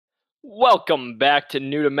Welcome back to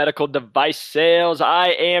New to Medical Device Sales. I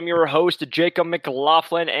am your host, Jacob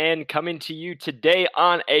McLaughlin, and coming to you today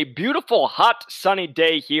on a beautiful, hot, sunny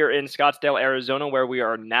day here in Scottsdale, Arizona, where we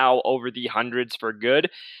are now over the hundreds for good.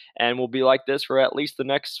 And we'll be like this for at least the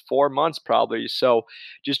next 4 months, probably. So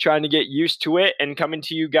just trying to get used to it and coming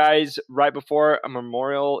to you guys right before a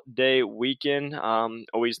Memorial Day weekend.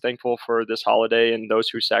 Always thankful for this holiday and those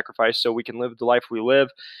who sacrifice so we can live the life we live.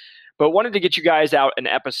 But wanted to get you guys out an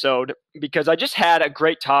episode because I just had a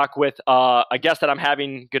great talk with a guest that I'm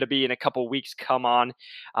having going to be in a couple weeks come on.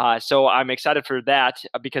 So I'm excited for that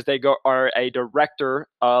because are a director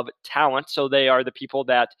of talent. So they are the people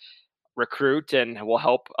that recruit and will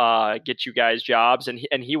help get you guys jobs.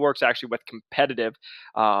 And he works actually with competitive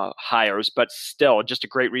hires, but still just a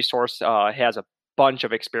great resource. He has a bunch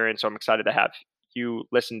of experience. So I'm excited to have you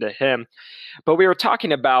listen to him. But we were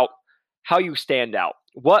talking about how you stand out.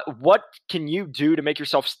 What can you do to make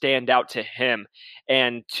yourself stand out to him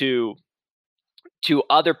and to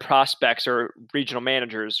other prospects or regional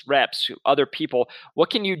managers, reps, other people? What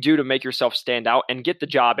can you do to make yourself stand out and get the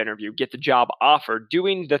job interview, get the job offer,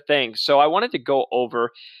 doing the things? So I wanted to go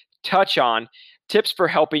over, touch on tips for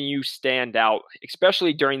helping you stand out,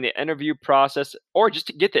 especially during the interview process or just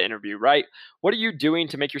to get the interview, right? What are you doing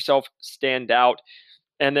to make yourself stand out?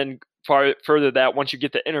 And then further that, once you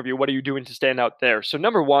get the interview, what are you doing to stand out there? So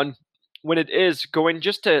number one, when it is going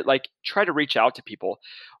just to like try to reach out to people,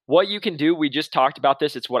 what you can do, we just talked about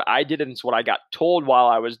this. It's what I did and it's what I got told while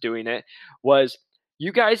I was doing it was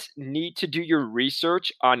you guys need to do your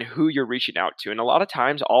research on who you're reaching out to. And a lot of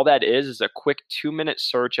times all that is a quick 2-minute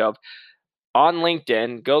search of on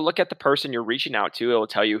LinkedIn, go look at the person you're reaching out to. It will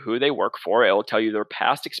tell you who they work for. It will tell you their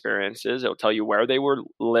past experiences. It will tell you where they were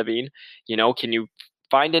living. Can you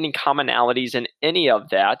find any commonalities in any of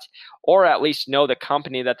that, or at least know the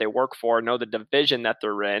company that they work for, know the division that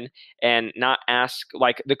they're in, and not ask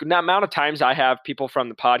like the amount of times I have people from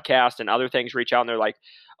the podcast and other things reach out and they're like,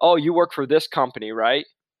 oh, you work for this company, right?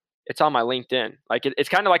 It's on my LinkedIn. Like it's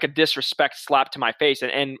kind of like a disrespect slap to my face.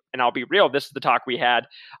 And I'll be real. This is the talk we had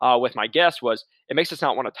with my guest was it makes us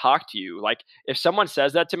not want to talk to you. Like if someone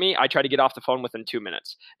says that to me, I try to get off the phone within 2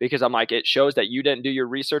 minutes because I'm like, it shows that you didn't do your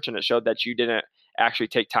research and it showed that you didn't actually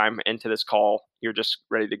take time into this call. You're just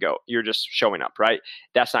ready to go. You're just showing up, right?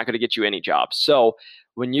 That's not going to get you any jobs. So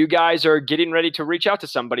when you guys are getting ready to reach out to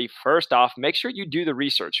somebody, first off, make sure you do the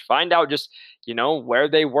research. Find out just where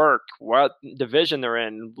they work, what division they're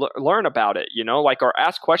in, learn about it, or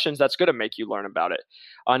ask questions that's going to make you learn about it.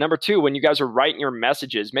 Number two, when you guys are writing your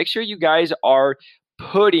messages, make sure you guys are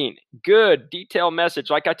putting good detailed message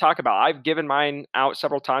like I talk about. I've given mine out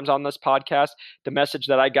several times on this podcast, the message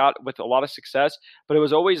that I got with a lot of success, but it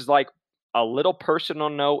was always like a little personal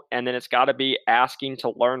note, and then it's got to be asking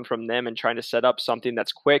to learn from them and trying to set up something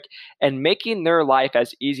that's quick and making their life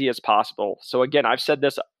as easy as possible. So again, I've said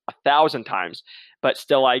this 1,000 times, but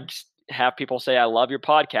still I have people say, I love your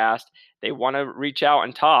podcast. They want to reach out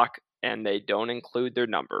and talk and they don't include their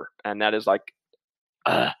number. And that is like,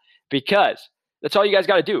 because that's all you guys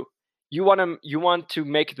got to do. You want to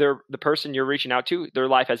make the person you're reaching out to, their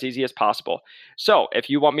life as easy as possible. So if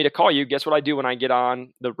you want me to call you, guess what I do when I get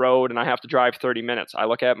on the road and I have to drive 30 minutes? I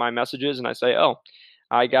look at my messages and I say, oh,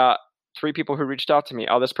 I got 3 people who reached out to me.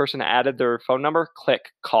 Oh, this person added their phone number.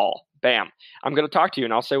 Click, call, bam. I'm going to talk to you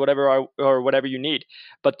and I'll say whatever whatever you need.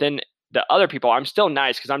 But then the other people, I'm still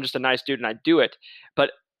nice because I'm just a nice dude and I do it. But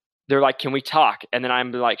they're like, can we talk? And then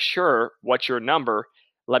I'm like, sure. What's your number?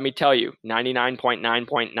 Let me tell you,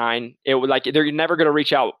 99.9.9, it would like they're never going to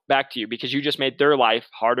reach out back to you because you just made their life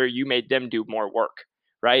harder. You made them do more work,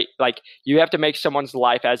 right? Like you have to make someone's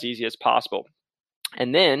life as easy as possible.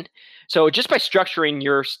 And then, so just by structuring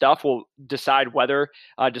your stuff will decide whether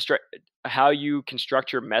how you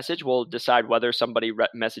construct your message will decide whether somebody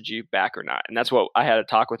message you back or not. And that's what I had a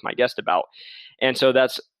talk with my guest about. And so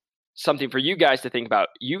that's something for you guys to think about.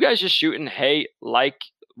 You guys just shooting, hey, like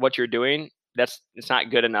what you're doing. It's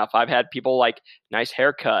not good enough. I've had people like nice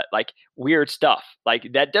haircut, like weird stuff.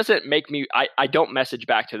 Like that doesn't make me, I don't message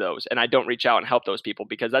back to those and I don't reach out and help those people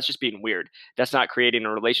because that's just being weird. That's not creating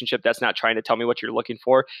a relationship. That's not trying to tell me what you're looking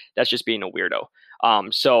for. That's just being a weirdo.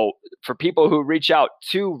 So for people who reach out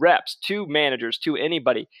to reps, to managers, to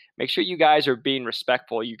anybody, make sure you guys are being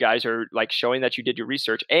respectful. You guys are like showing that you did your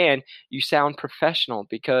research and you sound professional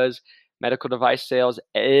because medical device sales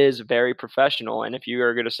is very professional. And if you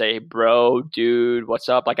are going to say, bro, dude, what's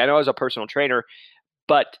up? Like I know as a personal trainer,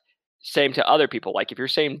 but same to other people. Like if you're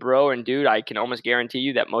saying bro and dude, I can almost guarantee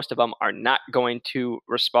you that most of them are not going to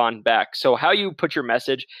respond back. So how you put your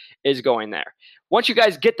message is going there. Once you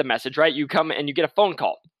guys get the message, right, you come and you get a phone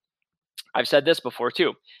call. I've said this before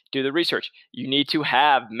too. Do the research. You need to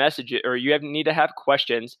have messages, or need to have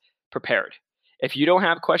questions prepared. If you don't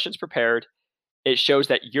have questions prepared, it shows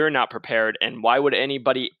that you're not prepared. And why would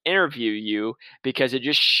anybody interview you? Because it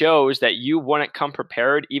just shows that you wouldn't come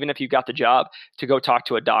prepared, even if you got the job, to go talk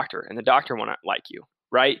to a doctor, and the doctor won't like you,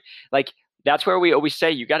 right? Like, that's where we always say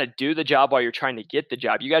you got to do the job while you're trying to get the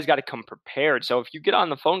job. You guys got to come prepared. So if you get on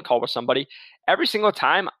the phone call with somebody, every single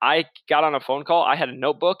time I got on a phone call, I had a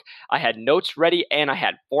notebook, I had notes ready, and I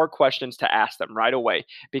had 4 questions to ask them right away.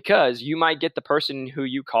 Because you might get the person who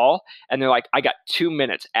you call and they're like, I got 2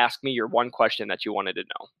 minutes. Ask me your one question that you wanted to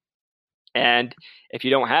know. And if you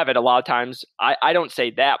don't have it, a lot of times I don't say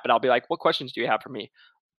that, but I'll be like, what questions do you have for me?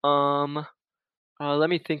 Let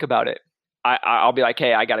me think about it. I'll be like,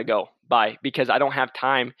 hey, I gotta go. Bye. Because I don't have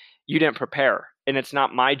time. You didn't prepare. And it's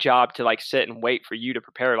not my job to like sit and wait for you to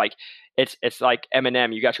prepare. Like it's like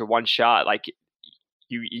Eminem, you got your one shot. Like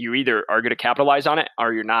you either are gonna capitalize on it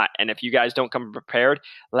or you're not. And if you guys don't come prepared,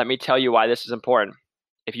 let me tell you why this is important.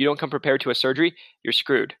 If you don't come prepared to a surgery, you're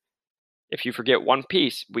screwed. If you forget one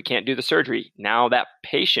piece, we can't do the surgery. Now that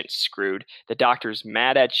patient's screwed. The doctor's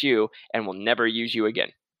mad at you and will never use you again.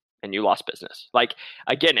 And you lost business. Like,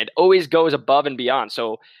 again, it always goes above and beyond.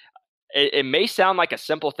 So it may sound like a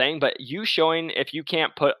simple thing, but you showing if you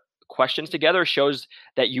can't put questions together shows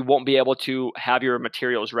that you won't be able to have your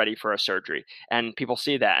materials ready for a surgery. And people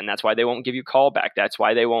see that, and that's why they won't give you call back. That's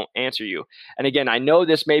why they won't answer you. And again, I know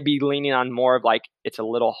this may be leaning on more of like it's a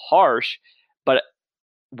little harsh, but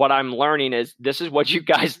what I'm learning is this is what you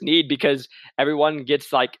guys need, because everyone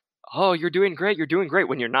gets like, oh, you're doing great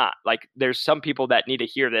when you're not. Like, there's some people that need to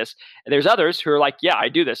hear this, and there's others who are like, yeah, I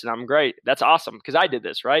do this and I'm great. That's awesome because I did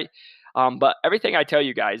this, right? But everything I tell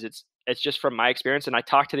you guys, it's just from my experience, and I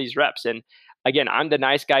talk to these reps. And again, I'm the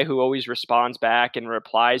nice guy who always responds back and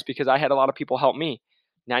replies because I had a lot of people help me.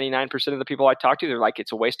 99% of the people I talk to, they're like,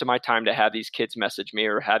 it's a waste of my time to have these kids message me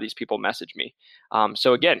or have these people message me.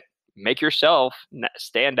 So again, make yourself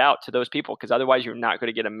stand out to those people, because otherwise you're not going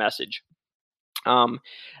to get a message.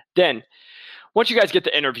 Then once you guys get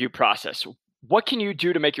the interview process, what can you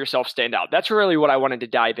do to make yourself stand out? That's really what I wanted to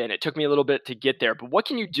dive in. It took me a little bit to get there, but what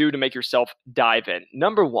can you do to make yourself dive in?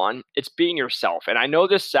 Number one, it's being yourself. And I know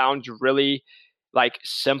this sounds really like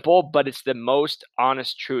simple, but it's the most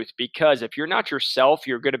honest truth, because if you're not yourself,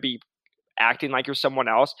 you're going to be acting like you're someone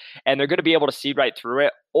else, and they're going to be able to see right through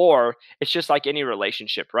it. Or it's just like any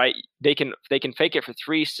relationship, right? They can fake it for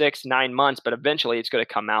 3, 6, 9 months, but eventually it's going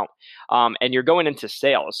to come out. And you're going into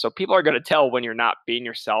sales, so people are going to tell when you're not being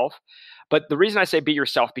yourself. But the reason I say be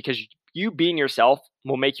yourself, because you being yourself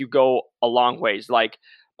will make you go a long ways. Like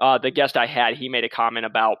the guest I had, he made a comment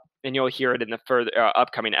about, and you'll hear it in the further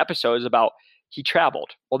upcoming episodes, about he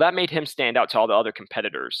traveled. Well, that made him stand out to all the other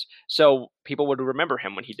competitors. So people would remember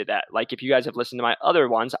him when he did that. Like, if you guys have listened to my other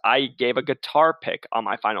ones, I gave a guitar pick on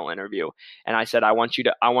my final interview. And I said, I want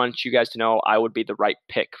you guys to know I would be the right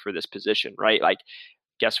pick for this position, right? Like,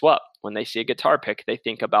 guess what? When they see a guitar pick, they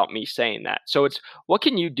think about me saying that. So it's, what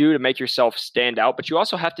can you do to make yourself stand out? But you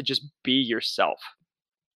also have to just be yourself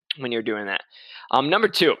when you're doing that. Number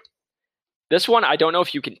 2, this one, I don't know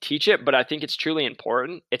if you can teach it, but I think it's truly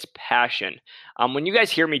important. It's passion. When you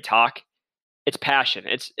guys hear me talk, it's passion.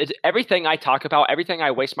 It's everything I talk about, everything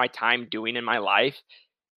I waste my time doing in my life,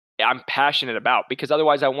 I'm passionate about, because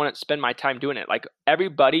otherwise I wouldn't spend my time doing it. Like,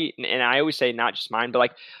 everybody, and I always say not just mine, but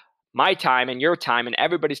like my time and your time and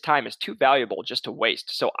everybody's time is too valuable just to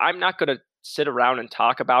waste. So I'm not going to sit around and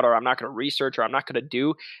talk about, or I'm not going to research, or I'm not going to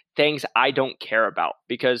do things I don't care about,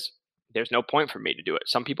 because there's no point for me to do it.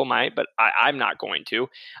 Some people might, but I'm not going to.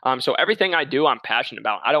 So everything I do, I'm passionate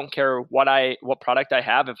about. I don't care what product I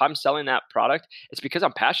have. If I'm selling that product, it's because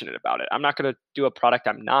I'm passionate about it. I'm not going to do a product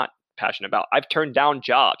I'm not passionate about. I've turned down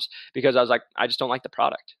jobs because I was like, I just don't like the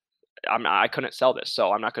product. I couldn't sell this,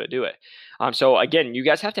 so I'm not going to do it. So again, you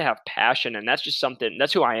guys have to have passion, and that's just something.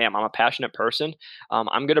 That's who I am. I'm a passionate person.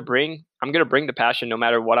 I'm gonna bring the passion no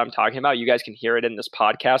matter what I'm talking about. You guys can hear it in this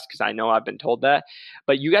podcast because I know I've been told that.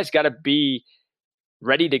 But you guys got to be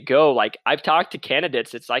ready to go. Like, I've talked to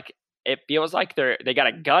candidates. It's like, it feels like they got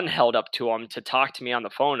a gun held up to them to talk to me on the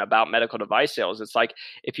phone about medical device sales. It's like,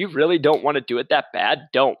 if you really don't want to do it that bad,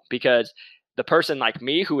 don't, because the person like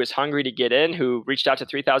me who is hungry to get in, who reached out to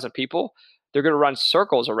 3,000 people, they're going to run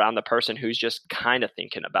circles around the person who's just kind of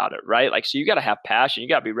thinking about it, right? Like, so you got to have passion. You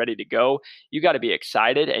got to be ready to go. You got to be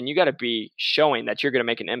excited, and you got to be showing that you're going to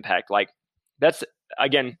make an impact. Like, that's,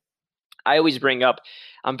 again, I always bring up,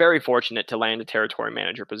 I'm very fortunate to land a territory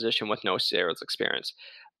manager position with no sales experience.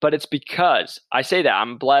 But it's because I say that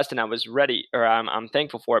I'm blessed and I was ready, or I'm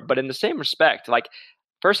thankful for it. But in the same respect, like,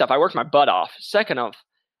 first off, I worked my butt off. Second off,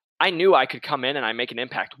 I knew I could come in and I make an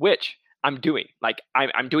impact, which I'm doing. Like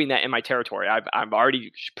I'm doing that in my territory. I've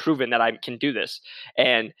already proven that I can do this,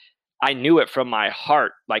 and I knew it from my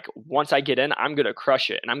heart. Like once I get in, I'm gonna crush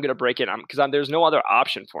it and I'm gonna break it. Because there's no other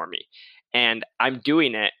option for me, and I'm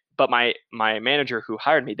doing it. But my manager who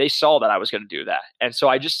hired me, they saw that I was going to do that, and so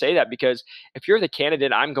I just say that because if you're the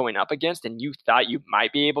candidate I'm going up against and you thought you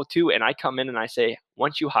might be able to, and I come in and I say,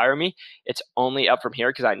 once you hire me, it's only up from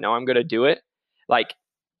here because I know I'm going to do it. Like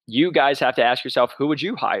you guys have to ask yourself, who would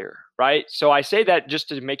you hire? Right. So I say that just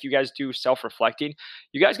to make you guys do self-reflecting.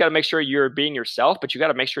 You guys got to make sure you're being yourself, but you got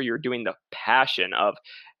to make sure you're doing the passion of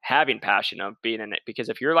having passion of being in it. Because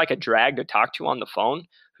if you're like a drag to talk to on the phone,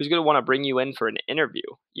 who's going to want to bring you in for an interview?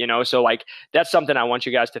 So like that's something I want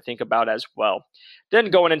you guys to think about as well. Then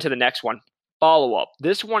going into the next one, follow up.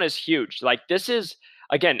 This one is huge. Like this is,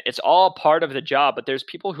 again, it's all part of the job, but there's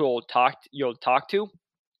people who you'll talk to,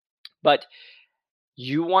 but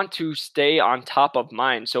you want to stay on top of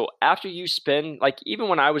mind. So after you spend, like even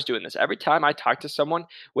when I was doing this, every time I talked to someone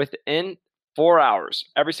within 4 hours,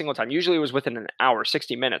 every single time, usually it was within an hour,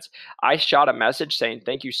 60 minutes, I shot a message saying,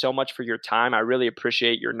 thank you so much for your time. I really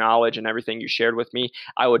appreciate your knowledge and everything you shared with me.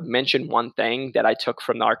 I would mention one thing that I took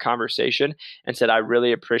from our conversation and said, I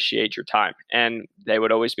really appreciate your time. And they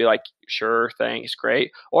would always be like, sure, thanks,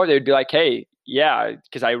 great. Or they'd be like, hey, yeah,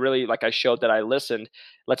 because I really, like I showed that I listened.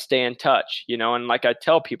 Let's stay in touch, and like I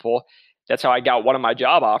tell people, that's how I got one of my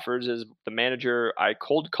job offers is the manager I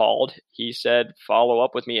cold called. He said, follow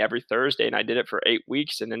up with me every Thursday. And I did it for 8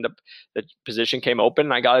 weeks. And then the position came open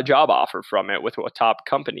and I got a job offer from it with a top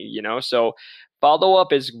company, So follow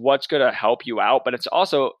up is what's going to help you out. But it's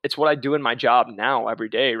what I do in my job now every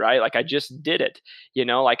day, right? Like I just did it,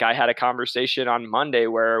 like I had a conversation on Monday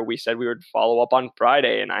where we said we would follow up on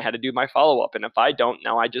Friday and I had to do my follow up. And if I don't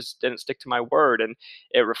now, I just didn't stick to my word and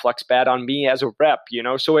it reflects bad on me as a rep,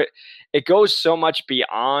 So it goes so much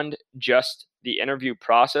beyond just the interview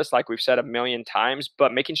process, like we've said a million times,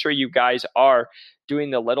 but making sure you guys are doing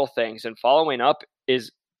the little things and following up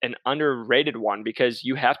is an underrated one because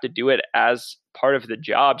you have to do it as part of the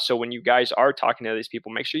job. So when you guys are talking to these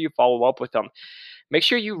people, make sure you follow up with them. Make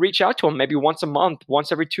sure you reach out to them maybe once a month,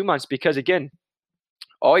 once every 2 months, because again,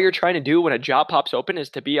 all you're trying to do when a job pops open is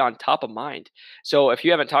to be on top of mind. So if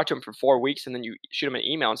you haven't talked to them for 4 weeks and then you shoot them an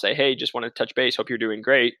email and say, hey, just want to touch base, hope you're doing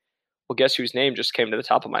great. Well, guess whose name just came to the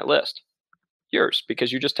top of my list? Yours,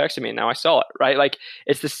 because you just texted me and now I saw it, right? Like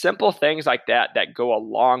it's the simple things like that that go a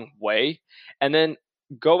long way. And then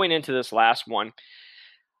going into this last one,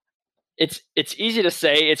 it's easy to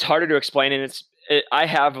say, it's harder to explain, and I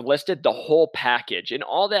have listed the whole package, and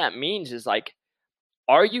all that means is like,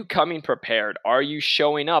 are you coming prepared? Are you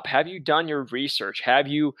showing up? Have you done your research? Have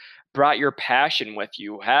you brought your passion with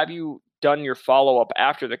you? Have you done your follow-up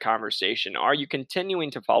after the conversation? Are you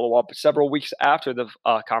continuing to follow up several weeks after the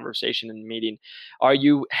conversation and meeting? Are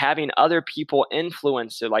you having other people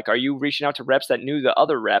influence it? Like, are you reaching out to reps that knew the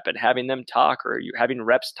other rep and having them talk? Or are you having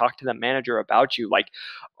reps talk to the manager about you? Like,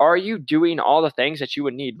 are you doing all the things that you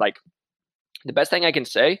would need? Like, the best thing I can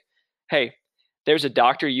say, hey, there's a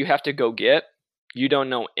doctor you have to go get. You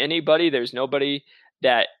don't know anybody. There's nobody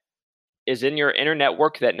that is in your inner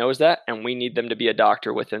network that knows that, and we need them to be a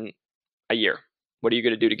doctor within a year. What are you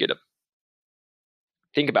going to do to get them?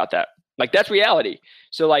 Think about that. Like, that's reality.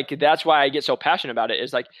 So like, that's why I get so passionate about it,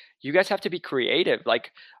 is like, you guys have to be creative.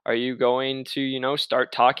 Like, are you going to,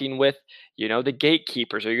 start talking with, the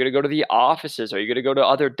gatekeepers? Are you going to go to the offices? Are you going to go to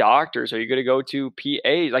other doctors? Are you going to go to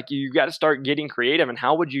PA? Like, you got to start getting creative. And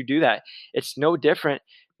how would you do that? It's no different.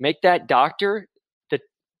 Make that doctor the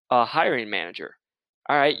hiring manager.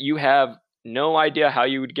 All right. You have no idea how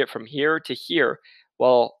you would get from here to here.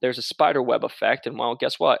 Well, there's a spider web effect. And well,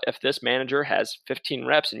 guess what? If this manager has 15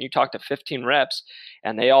 reps and you talk to 15 reps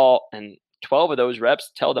and 12 of those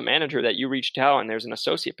reps tell the manager that you reached out and there's an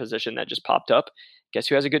associate position that just popped up, guess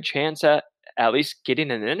who has a good chance at least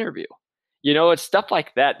getting an interview? It's stuff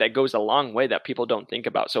like that that goes a long way that people don't think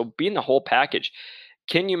about. So being the whole package,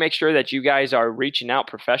 can you make sure that you guys are reaching out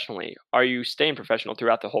professionally? Are you staying professional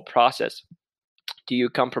throughout the whole process? Do you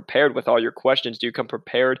come prepared with all your questions? Do you come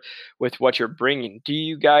prepared with what you're bringing? Do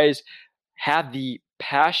you guys have the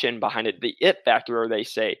passion behind it, the it factor, they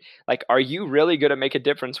say? Like, are you really going to make a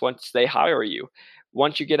difference once they hire you?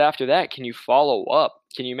 Once you get after that, can you follow up?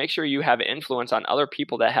 Can you make sure you have influence on other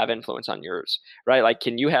people that have influence on yours, right? Like,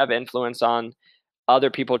 can you have influence on other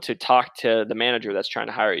people to talk to the manager that's trying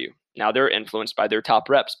to hire you? Now they're influenced by their top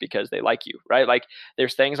reps because they like you, right? Like,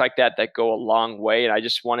 there's things like that that go a long way. And I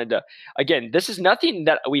just wanted to, again, this is nothing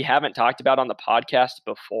that we haven't talked about on the podcast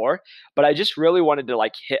before, but I just really wanted to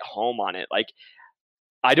like hit home on it. Like,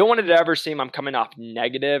 I don't want it to ever seem I'm coming off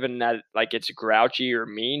negative and that like it's grouchy or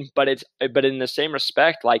mean, but in the same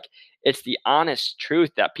respect, like it's the honest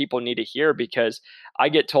truth that people need to hear because I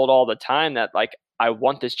get told all the time that like I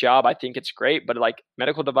want this job, I think it's great, but like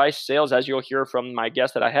medical device sales, as you'll hear from my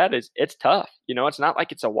guest that I had, is it's tough. You know, it's not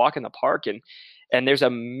like it's a walk in the park and there's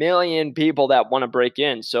a million people that want to break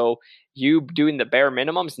in. So you doing the bare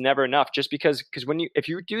minimum is never enough just because when you if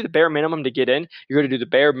you do the bare minimum to get in, you're going to do the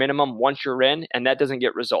bare minimum once you're in, and that doesn't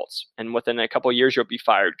get results, and within a couple of years you'll be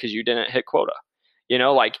fired because you didn't hit quota. You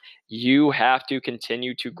know, like you have to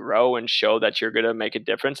continue to grow and show that you're going to make a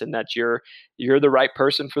difference and that you're the right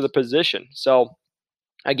person for the position. So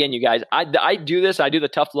again, you guys, I do this. I do the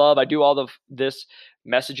tough love. I do all of this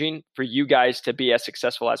messaging for you guys to be as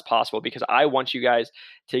successful as possible because I want you guys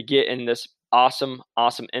to get in this awesome,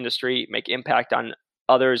 awesome industry, make impact on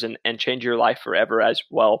others, and change your life forever as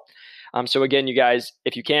well. So again, you guys,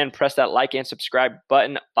 if you can, press that like and subscribe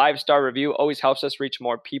button. 5-star review always helps us reach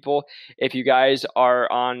more people. If you guys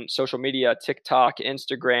are on social media, TikTok,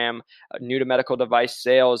 Instagram, New to Medical Device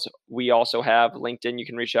Sales, we also have LinkedIn. You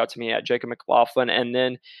can reach out to me at Jacob McLaughlin. And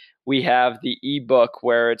then we have the ebook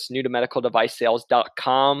where it's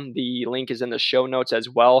newtomedicaldevicesales.com. The link is in the show notes as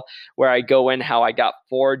well, where I go in how I got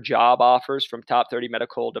 4 job offers from top 30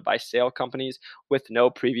 medical device sale companies with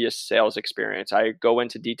no previous sales experience. I go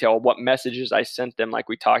into detail what messages I sent them, like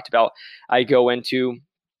we talked about. I go into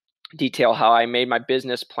detail how I made my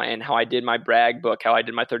business plan, how I did my brag book, how I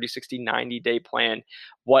did my 30, 60, 90-day plan,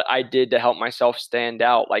 what I did to help myself stand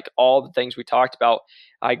out, like all the things we talked about.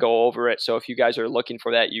 I go over it. So if you guys are looking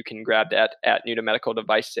for that, you can grab that at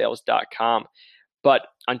newtomedicaldevicesales.com. But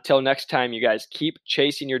until next time, you guys keep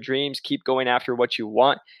chasing your dreams, keep going after what you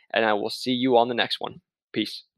want, and I will see you on the next one. Peace.